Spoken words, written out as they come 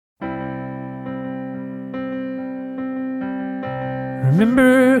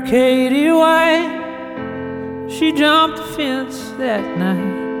Remember Katie White? She jumped the fence that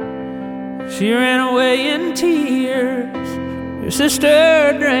night. She ran away in tears. Your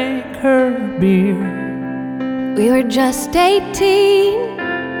sister drank her beer. We were just 18.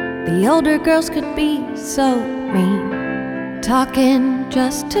 The older girls could be so mean, talking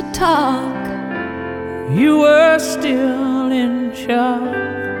just to talk. You were still in shock.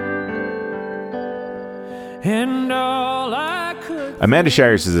 And all I could... Amanda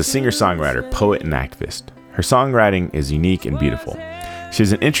Shires is a singer-songwriter, poet, and activist. Her songwriting is unique and beautiful. She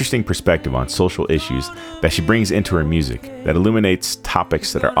has an interesting perspective on social issues that she brings into her music that illuminates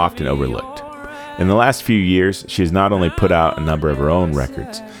topics that are often overlooked. In the last few years, she has not only put out a number of her own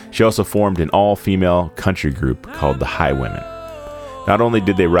records, she also formed an all-female country group called the Highwomen. Not only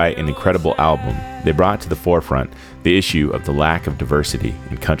did they write an incredible album, they brought to the forefront the issue of the lack of diversity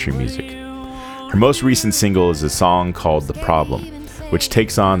in country music. Her most recent single is a song called The Problem, which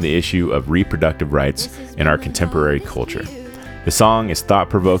takes on the issue of reproductive rights in our contemporary culture. The song is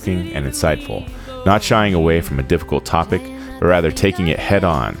thought-provoking and insightful, not shying away from a difficult topic, but rather taking it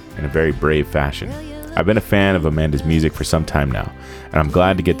head-on in a very brave fashion. I've been a fan of Amanda's music for some time now, and I'm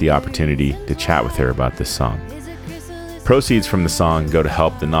glad to get the opportunity to chat with her about this song. Proceeds from the song go to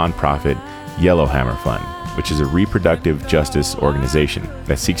help the nonprofit Yellowhammer Fund, which is a reproductive justice organization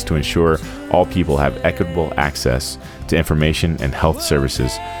that seeks to ensure all people have equitable access to information and health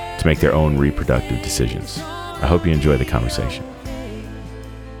services to make their own reproductive decisions. I hope you enjoy the conversation.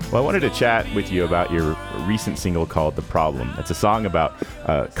 Well, I wanted to chat with you about your recent single called The Problem. It's a song about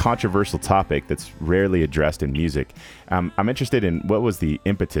a controversial topic that's rarely addressed in music. I'm interested in what was the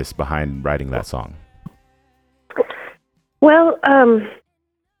impetus behind writing that song? Well,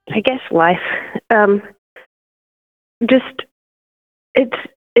 I guess life.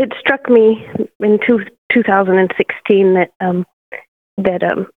 It struck me in 2016 that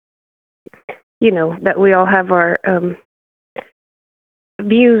that we all have our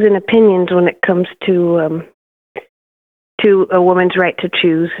views and opinions when it comes to a woman's right to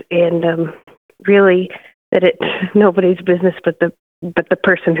choose, and really that it's nobody's business but the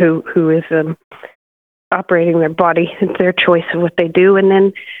person who is operating their body. It's their choice of what they do. And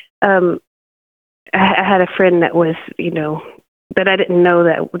then I had a friend that was, that I didn't know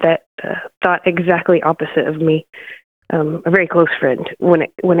that thought exactly opposite of me. A very close friend when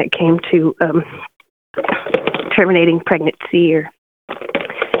it came to terminating pregnancy or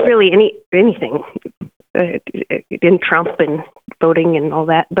really anything in Trump and voting and all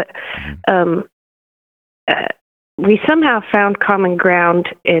that. But we somehow found common ground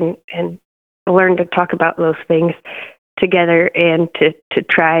and learned to talk about those things together and to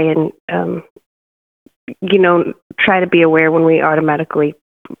try and try to be aware when we automatically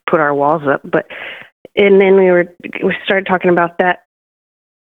put our walls up. And then we started talking about that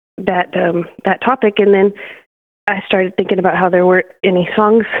topic, and then I started thinking about how there weren't any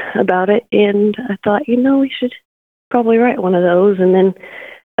songs about it, and I thought, we should probably write one of those. And then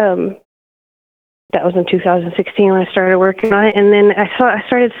that was in 2016 when I started working on it, and then I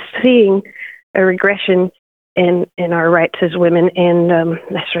started seeing a regression in our rights as women, and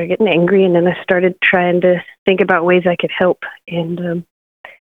I started getting angry, and then I started trying to think about ways I could help, and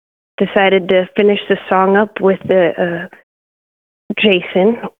decided to finish the song up with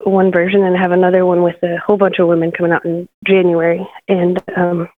Jason, one version, and have another one with a whole bunch of women coming out in January. And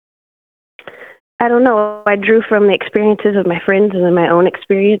I don't know, I drew from the experiences of my friends and then my own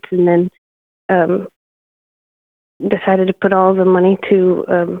experience, and then decided to put all the money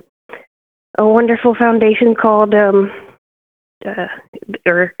to a wonderful foundation called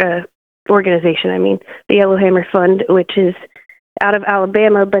organization, the Yellowhammer Fund, which is out of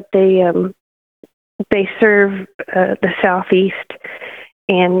Alabama, but they serve the Southeast,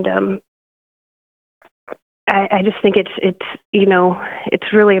 and I just think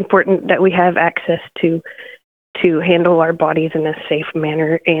it's really important that we have access to handle our bodies in a safe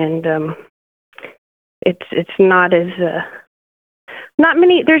manner, and it's not as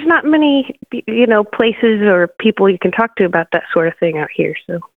there's not many places or people you can talk to about that sort of thing out here.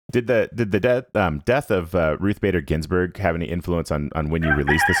 So did the death of Ruth Bader Ginsburg have any influence on when you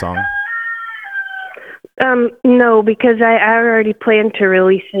released the song? No, because I already planned to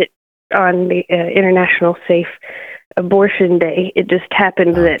release it on the International Safe Abortion Day. It just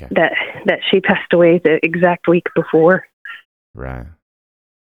happened that she passed away the exact week before. Right.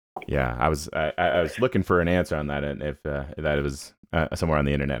 Yeah, I was looking for an answer on that, and if that it was somewhere on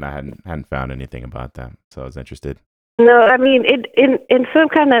the internet, and I hadn't found anything about that, so I was interested. No, I mean, in some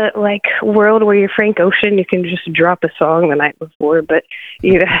kind of like world where you're Frank Ocean, you can just drop a song the night before, but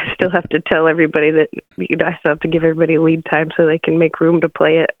you still have to tell everybody that I still have to give everybody lead time so they can make room to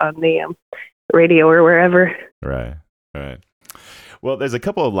play it on the radio or wherever. Right. Well, there's a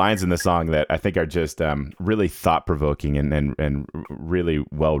couple of lines in the song that I think are just really thought-provoking and really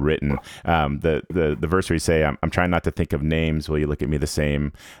well written. The verse where you say, "I'm trying not to think of names. Will you look at me the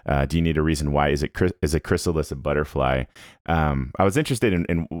same? Do you need a reason why? Is a chrysalis a butterfly?" I was interested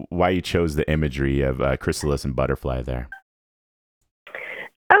in why you chose the imagery of chrysalis and butterfly there.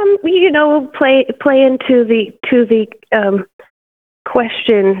 Play into the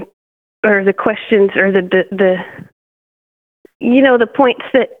question or the questions or the the points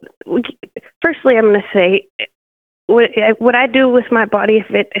that, firstly, I'm going to say what I do with my body,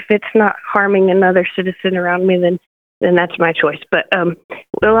 if it's not harming another citizen around me, then that's my choice. But a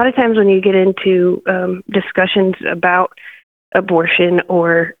lot of times when you get into discussions about abortion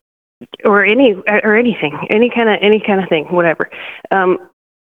or anything, any kind of thing, whatever,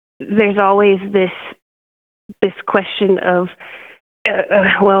 there's always this question of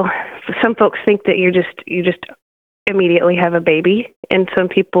well, some folks think that you just immediately have a baby, and some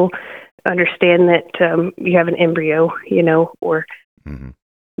people understand that you have an embryo, or mm-hmm.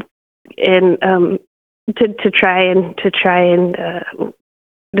 and to try and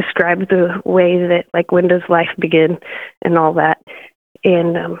describe the way that, like, when does life begin and all that.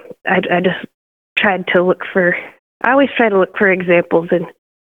 And I just tried to look for. I always try to look for examples in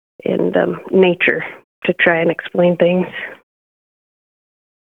nature to try and explain things.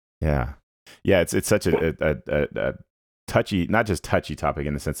 Yeah, it's such a touchy, not just touchy topic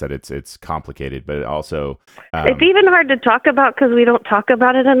in the sense that it's complicated, but also it's even hard to talk about because we don't talk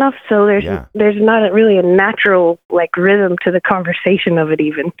about it enough. So there's not really a natural like rhythm to the conversation of it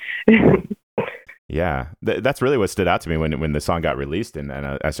even. Yeah, that's really what stood out to me when the song got released, and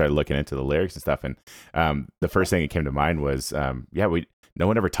I started looking into the lyrics and stuff, and the first thing that came to mind was no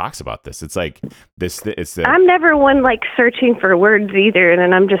one ever talks about this. It's like this. I'm never one like searching for words either, and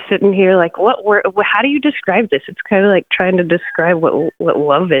then I'm just sitting here like, what word? How do you describe this? It's kind of like trying to describe what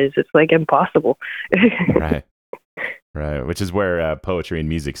love is. It's like impossible. Right. Which is where poetry and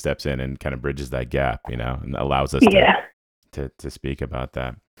music steps in and kind of bridges that gap, and allows us to speak about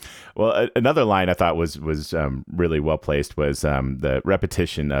that. Well, another line I thought was really well placed was the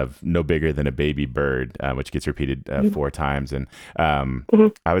repetition of "no bigger than a baby bird," which gets repeated 4 times, and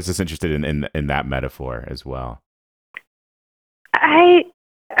I was just interested in that metaphor as well. I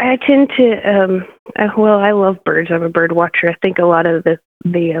tend to I love birds. I'm a bird watcher. I think a lot of the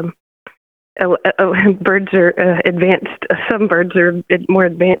birds are advanced. Some birds are more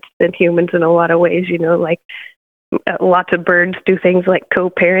advanced than humans in a lot of ways. Like. Lots of birds do things like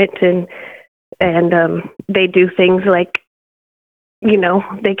co-parent and they do things like, they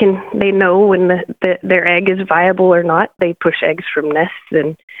know when their egg is viable or not. They push eggs from nests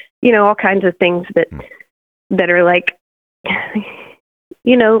and, all kinds of things that are like,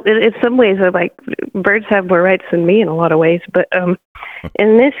 in some ways are like birds have more rights than me in a lot of ways. But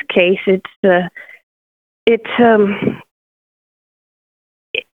in this case, it's the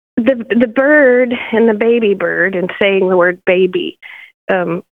bird and the baby bird, and saying the word baby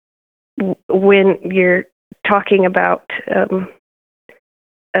when you're talking about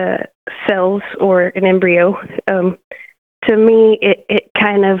cells or an embryo, to me it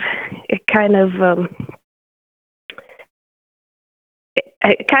kind of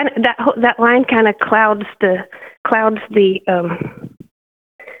that line kind of clouds the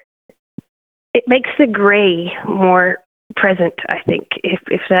it makes the gray more present, I think,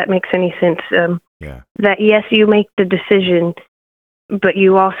 if that makes any sense. That yes, you make the decision, but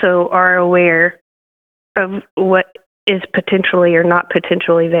you also are aware of what is potentially or not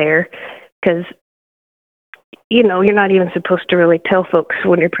potentially there, because you're not even supposed to really tell folks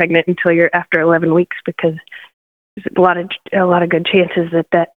when you're pregnant until you're after 11 weeks, because there's a lot of good chances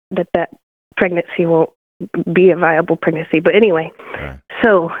that pregnancy won't be a viable pregnancy. But anyway,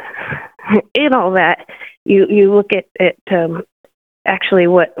 so in all that, you look at actually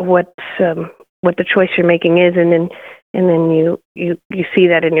what the choice you're making is, and then you see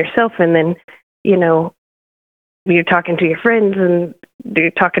that in yourself, and then you're talking to your friends and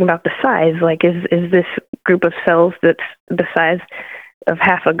you're talking about the size. Like, is this group of cells that's the size of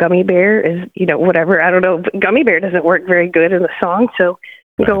half a gummy bear? Is whatever, I don't know. But gummy bear doesn't work very good in the song, so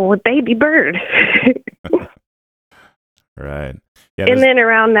go with baby bird. Right. Yeah, and then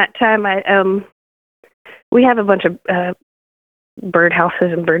around that time, we have a bunch of bird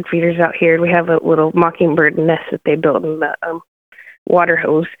houses and bird feeders out here. We have a little mockingbird nest that they built in the water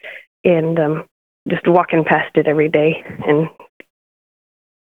hose, and just walking past it every day, and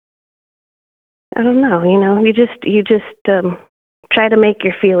I don't know, you just try to make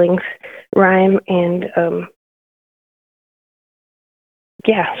your feelings rhyme, and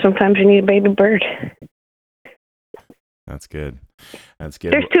sometimes you need a baby bird. That's good. That's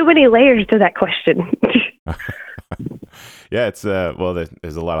good. There's too many layers to that question. Yeah, it's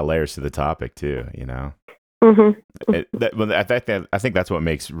there's a lot of layers to the topic too, Mm-hmm. I think that's what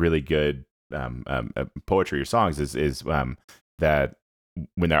makes really good poetry or songs is that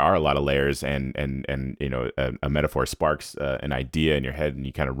when there are a lot of layers and a metaphor sparks an idea in your head, and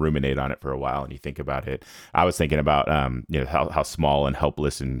you kind of ruminate on it for a while and you think about it. I was thinking about how small and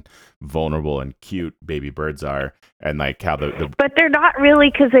helpless and vulnerable and cute baby birds are, and like how the but they're not really,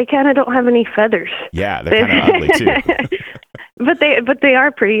 because they kind of don't have any feathers. Yeah, they're kind of ugly too. But they are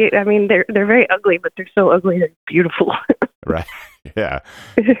pretty. I mean, they're very ugly, but they're so ugly they're beautiful. Right. Yeah.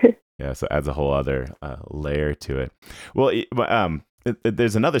 Yeah. So it adds a whole other layer to it. Well,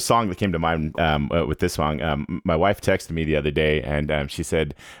 there's another song that came to mind with this song. My wife texted me the other day, and she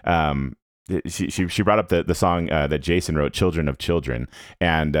said she brought up the song that Jason wrote, "Children of Children,"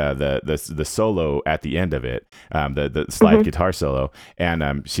 and the solo at the end of it, the slide guitar solo.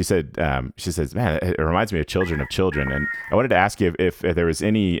 And she says, "Man, it reminds me of Children of Children." And I wanted to ask you if there was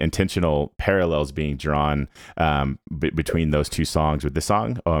any intentional parallels being drawn between those two songs with this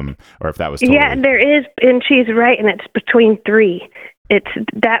song, or if that was totally... Yeah, there is, and she's right, and it's between three. It's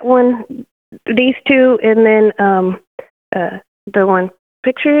that one, these two, and then the one,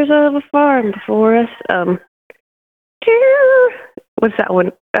 "Pictures of a Farm Before Us." What's that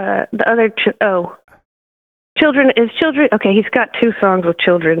one? The other, Children. Okay, he's got two songs with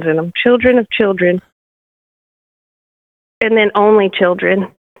children's in them. "Children of Children," and then "Only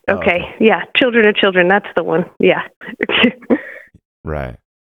Children." Okay, yeah, "Children of Children." That's the one. Yeah. Right.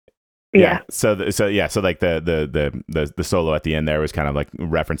 Yeah. So like the solo at the end there was kind of like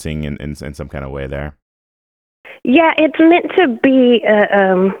referencing in some kind of way there. Yeah, it's meant to be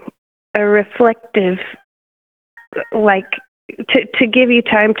a reflective, like to give you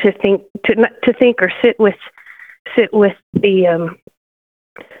time to think, to think or sit with the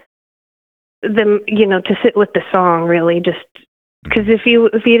to sit with the song, really. Just because if you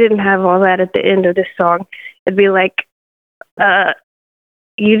didn't have all that at the end of this song, it'd be like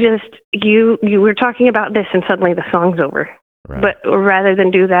you were talking about this and suddenly the song's over. Right. But rather than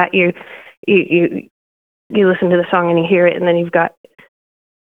do that, you listen to the song and you hear it, and then you've got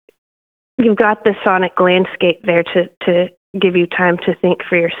the sonic landscape there to give you time to think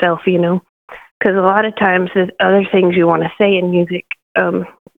for yourself, because a lot of times the other things you want to say in music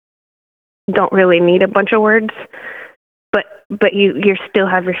don't really need a bunch of words, but you still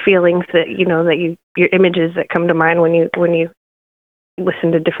have your feelings that your images that come to mind when you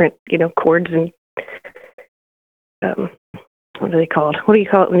listen to different chords and what are they called? What do you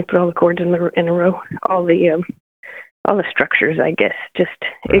call it when you put all the chords in a row? All the structures, I guess. Just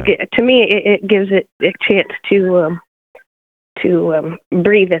right. To me, it gives it a chance to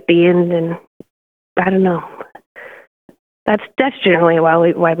breathe at the end, and I don't know. That's generally why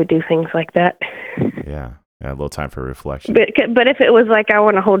we do things like that. Yeah, a little time for reflection. But if it was like "I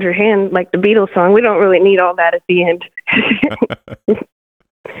Want to Hold Your Hand," like the Beatles song, we don't really need all that at the end.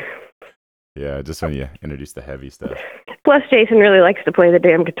 Yeah, just when you introduce the heavy stuff. Plus, Jason really likes to play the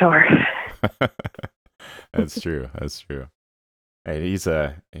damn guitar. That's true. Hey,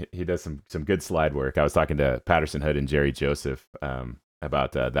 he does some good slide work. I was talking to Patterson Hood and Jerry Joseph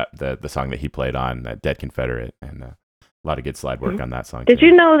about the song that he played on "Dead Confederate," and a lot of good slide work on that song. Did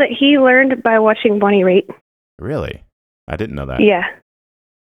you know that he learned by watching Bonnie Raitt? Really? I didn't know that.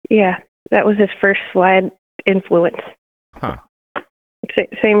 Yeah, that was his first slide influence. Huh.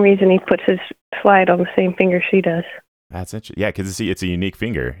 Same reason he puts his slide on the same finger she does. That's interesting. Yeah, because it's a unique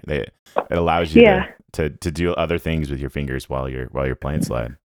finger. It allows you to do other things with your fingers while you're playing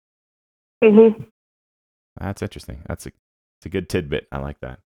slide. Mhm. That's interesting. It's a good tidbit. I like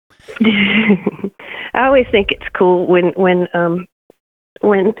that. I always think it's cool when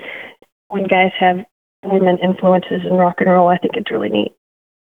guys have women influences in rock and roll. I think it's really neat.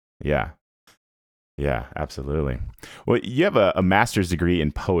 Yeah, absolutely. Well, you have a master's degree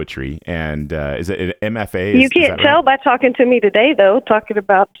in poetry, and is it an MFA? You can't tell by talking to me today, though, talking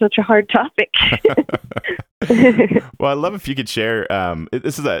about such a hard topic. Well, I'd love if you could share.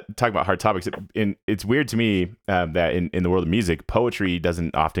 This is talking about hard topics. It's weird to me that in the world of music, poetry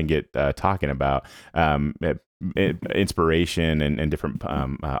doesn't often get talking about. Inspiration and different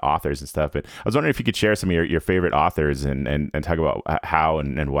authors and stuff. But I was wondering if you could share some of your favorite authors and talk about how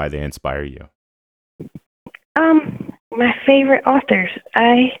and why they inspire you. My favorite authors.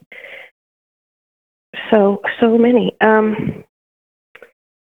 so many.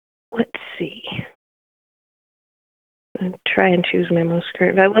 Let's see. I'll try and choose my most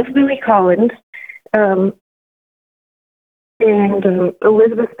current. I love Billy Collins, and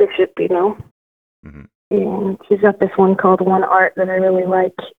Elizabeth Bishop. Mm-hmm. And she's got this one called One Art that I really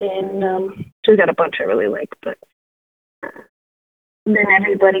like, and she's got a bunch I really like. But then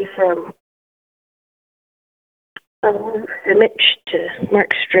everybody from Simic to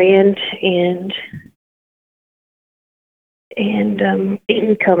Mark Strand and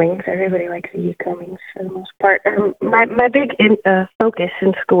E. Cummings. Everybody likes E. Cummings for the most part. My big focus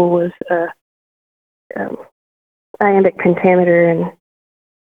in school was iambic pentameter, and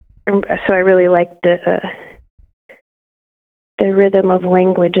so I really liked the rhythm of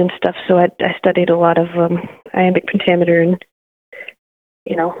language and stuff. So I studied a lot of iambic pentameter and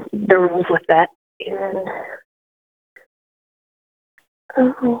the rules with that. And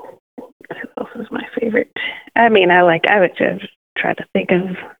who else is my favorite? I would just try to think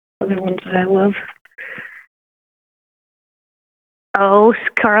of other ones that I love. Oh,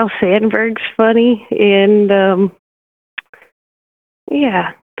 Carl Sandburg's funny, and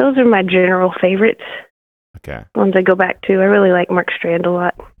yeah, those are my general favorites. Okay. Ones I go back to. I really like Mark Strand a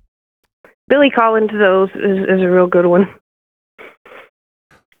lot. Billy Collins, though, is a real good one.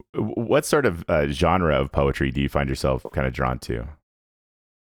 What sort of genre of poetry do you find yourself kind of drawn to?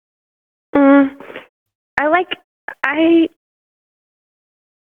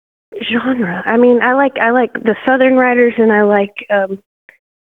 Genre. I mean, I like the Southern writers, and I like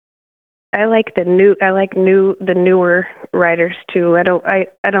the newer writers too. I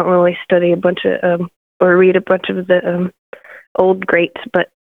don't really study a bunch of or read a bunch of the old greats, but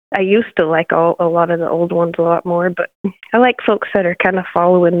I used to like a lot of the old ones a lot more. But I like folks that are kind of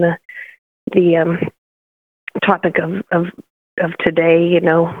following the topic of today.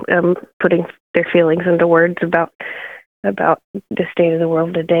 Putting their feelings into words about the state of the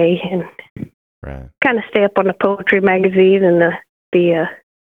world today, and right. Kind of stay up on the poetry magazine and the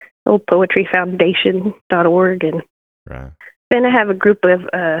old poetry foundation.org. And right. Then I have a group of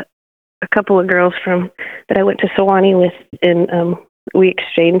a couple of girls that I went to Sewanee with, and we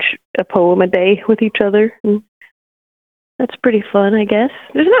exchange a poem a day with each other, and that's pretty fun, I guess.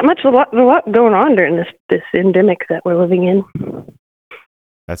 There's not a lot going on during this endemic that we're living in.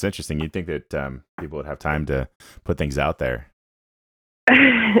 That's interesting. You'd think that people would have time to put things out there.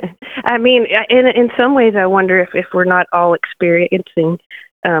 I mean, in some ways, I wonder if we're not all experiencing,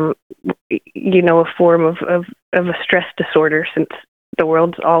 a form of a stress disorder, since the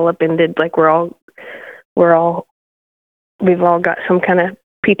world's all upended. Like we've all got some kind of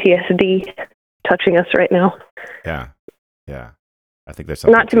PTSD touching us right now. Yeah. I think there's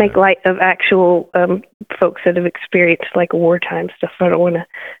something not to make light of actual folks that have experienced like wartime stuff. I don't want to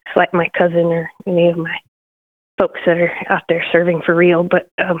slight my cousin or any of my folks that are out there serving for real, but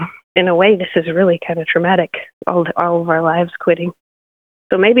in a way, this is really kind of traumatic. All of our lives quitting.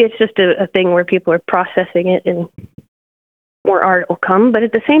 So maybe it's just a thing where people are processing it, and more art will come. But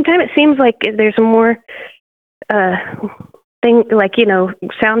at the same time, it seems like there's more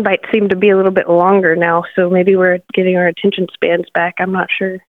sound bites seem to be a little bit longer now, so maybe we're getting our attention spans back. I'm not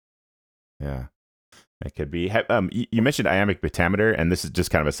sure. Yeah, it could be. You mentioned iambic pentameter, and this is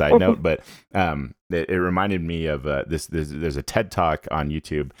just kind of a side note, but it reminded me of there's a TED Talk on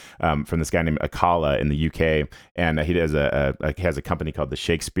YouTube from this guy named Akala in the UK, and he has a company called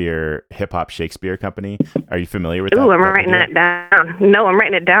the Hip Hop Shakespeare Company. Are you familiar with that? Ooh, I'm writing that down. No, I'm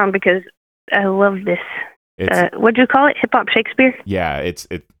writing it down because I love this. What'd you call it? Hip Hop Shakespeare? Yeah,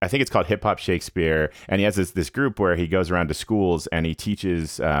 I think it's called Hip Hop Shakespeare, and he has this group where he goes around to schools and he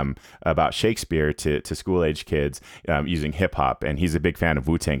teaches about Shakespeare to school age kids using hip hop. And he's a big fan of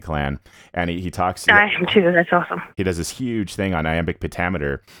Wu-Tang Clan, and he talks. I am too. That's awesome. He does this huge thing on iambic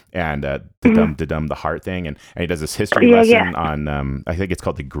pentameter and the heart thing, and he does this history lesson on I think it's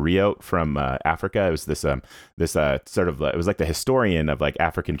called the griot from Africa. It was this sort of it was like the historian of like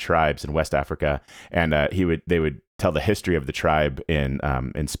African tribes in West Africa, and they would tell the history of the tribe in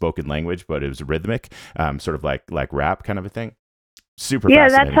spoken language, but it was rhythmic, sort of like rap kind of a thing. Super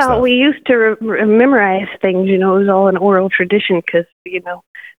fascinating that's how stuff. We used to memorize things. It was all an oral tradition because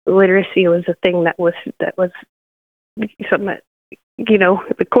literacy was a thing that was something that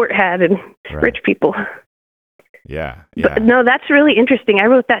the court had and rich people. Yeah. But no, that's really interesting. I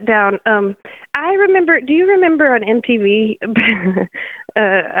wrote that down. I remember. Do you remember on MTV?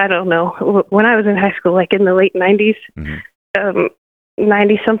 I don't know, when I was in high school, like in the late 90s,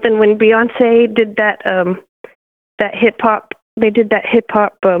 90 something, when Beyonce did that hip hop. They did that hip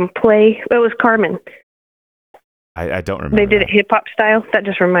hop play. It was Carmen. I don't remember. They did that. it hip hop style. That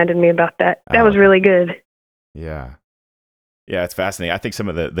just reminded me about that. That was okay. really good. Yeah. Yeah, it's fascinating. I think some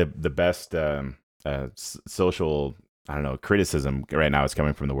of the best social, I don't know, criticism right now is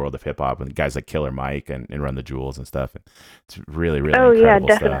coming from the world of hip hop and guys like Killer Mike and Run the Jewels and stuff. It's really, really Oh yeah, incredible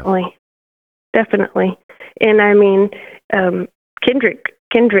definitely, definitely. And I mean,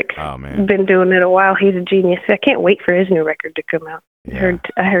 Kendrick's Oh man. been doing it a while. He's a genius. I can't wait for his new record to come out. Yeah.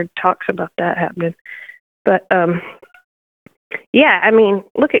 I heard talks about that happening. But yeah, I mean,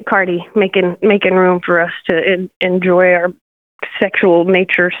 look at Cardi making room for us to enjoy our sexual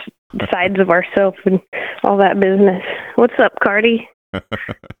nature sides of ourselves and all that business. What's up, Cardi?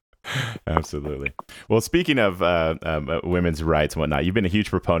 Absolutely. Well, speaking of women's rights and whatnot, you've been a huge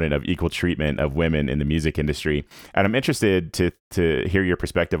proponent of equal treatment of women in the music industry, and I'm interested to hear your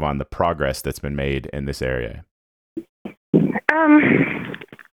perspective on the progress that's been made in this area.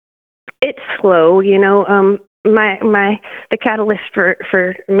 It's slow, you know. The catalyst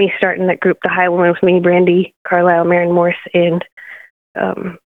for me starting that group, the High Woman, was me, Brandy Carlisle, Maren Morris, and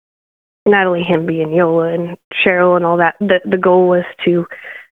Natalie Hemby and Yola and Cheryl and all that. The goal was to,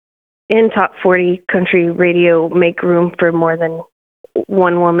 in top 40 country radio, make room for more than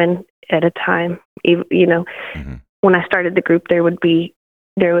one woman at a time. You know, Mm-hmm. when I started the group, there would be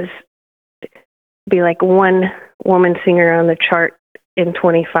like one woman singer on the chart in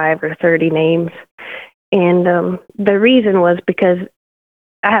 25 or 30 names. And the reason was because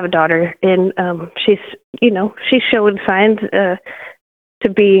I have a daughter, and she's showing signs to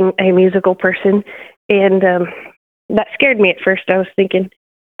being a musical person, and that scared me at first. I was thinking,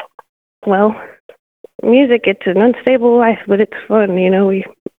 well, music, it's an unstable life, but it's fun. You know, we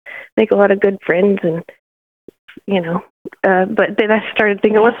make a lot of good friends, and but then I started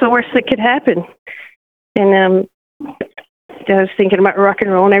thinking, what's the worst that could happen? And I was thinking about rock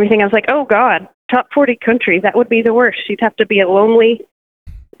and roll and everything. I was like, oh God, top 40 country, that would be the worst. She'd have to be a lonely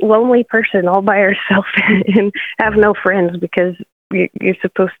person all by herself and have no friends, because you're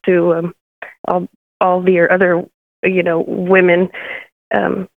supposed to all your other women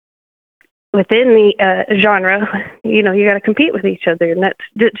within the genre, you got to compete with each other, and that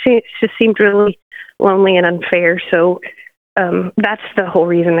just seemed really lonely and unfair. So that's the whole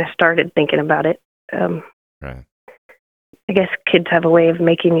reason I started thinking about it. Right. I guess kids have a way of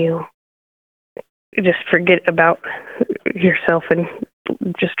making you just forget about yourself and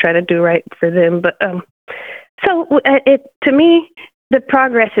just try to do right for them. But so to me, the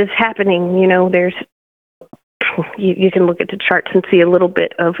progress is happening. You know, there's you can look at the charts and see a little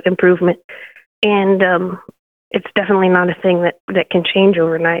bit of improvement, and it's definitely not a thing that can change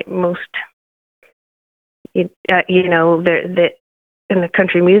overnight. Most, that in the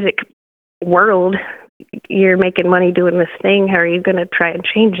country music world, you're making money doing this thing. How are you going to try and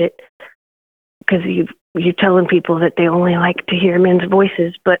change it? Because you're telling people that they only like to hear men's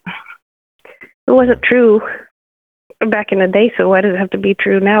voices, but it wasn't true back in the day, so why does it have to be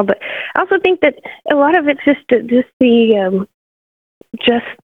true now? But I also think that a lot of it's just the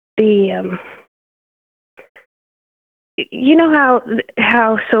you know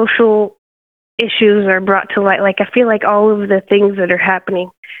how social issues are brought to light. Like, I feel like all of the things that are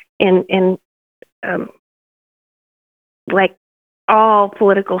happening in like all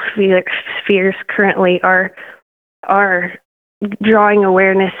political spheres currently are drawing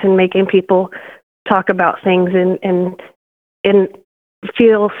awareness and making people talk about things and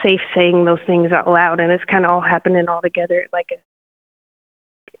feel safe saying those things out loud. And it's kind of all happening all together, like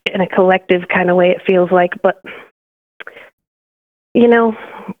in a collective kind of way, it feels like. But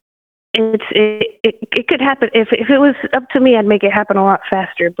it could happen. If it was up to me, I'd make it happen a lot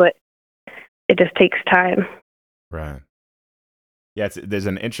faster, but it just takes time. Right. Yeah, there's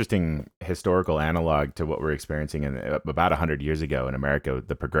an interesting historical analog to what we're experiencing in about 100 years ago in America,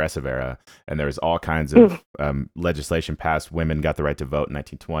 the Progressive Era, and there was all kinds of legislation passed. Women got the right to vote in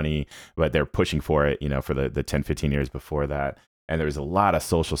 1920, but they're pushing for it, for the 10, 15 years before that. And there was a lot of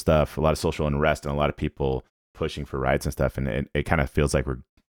social stuff, a lot of social unrest, and a lot of people pushing for rights and stuff. And it kind of feels like we're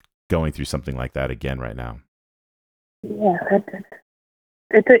going through something like that again right now. Yeah,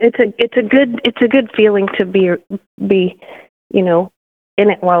 it's a good feeling to be in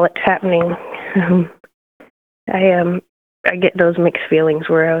it while it's happening. I get those mixed feelings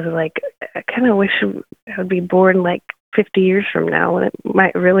where I was like, I kind of wish I would be born like 50 years from now when it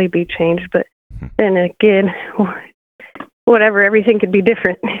might really be changed. But then again, whatever, everything could be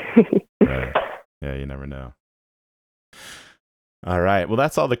different. Right. Yeah, you never know. All right. Well,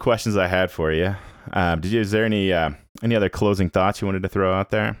 that's all the questions I had for you. Is there any other closing thoughts you wanted to throw out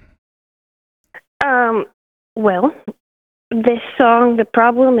there? Well, this song, "The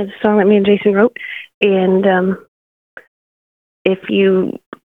Problem," is a song that me and Jason wrote, and if you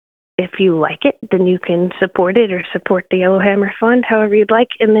like it, then you can support it or support the Yellowhammer Fund, however you'd like.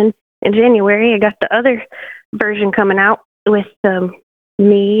 And then in January, I got the other version coming out with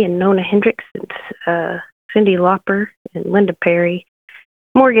me and Nona Hendricks and Cyndi Lauper and Linda Perry,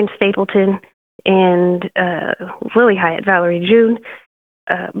 Morgan Stapleton, and Lily Hyatt, Valerie June.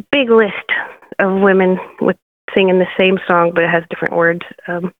 Big list of women with singing the same song, but it has different words.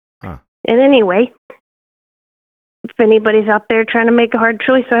 And anyway, if anybody's out there trying to make a hard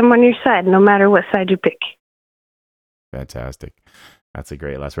choice, I'm on your side, no matter what side you pick. Fantastic. That's a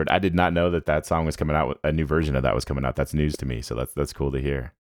great last word. I did not know that song was coming out. A new version of that was coming out. That's news to me. So that's cool to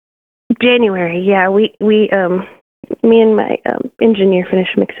hear. January, yeah. We me and my engineer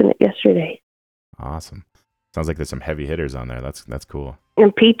finished mixing it yesterday. Awesome. Sounds like there's some heavy hitters on there. That's cool.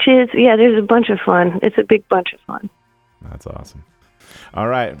 And Peaches, yeah. There's a bunch of fun. It's a big bunch of fun. That's awesome. All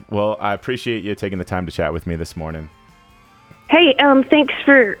right. Well, I appreciate you taking the time to chat with me this morning. Hey, thanks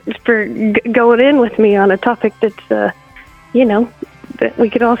for going in with me on a topic that's, that we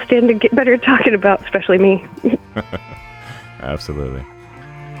could all stand to get better at talking about, especially me. Absolutely.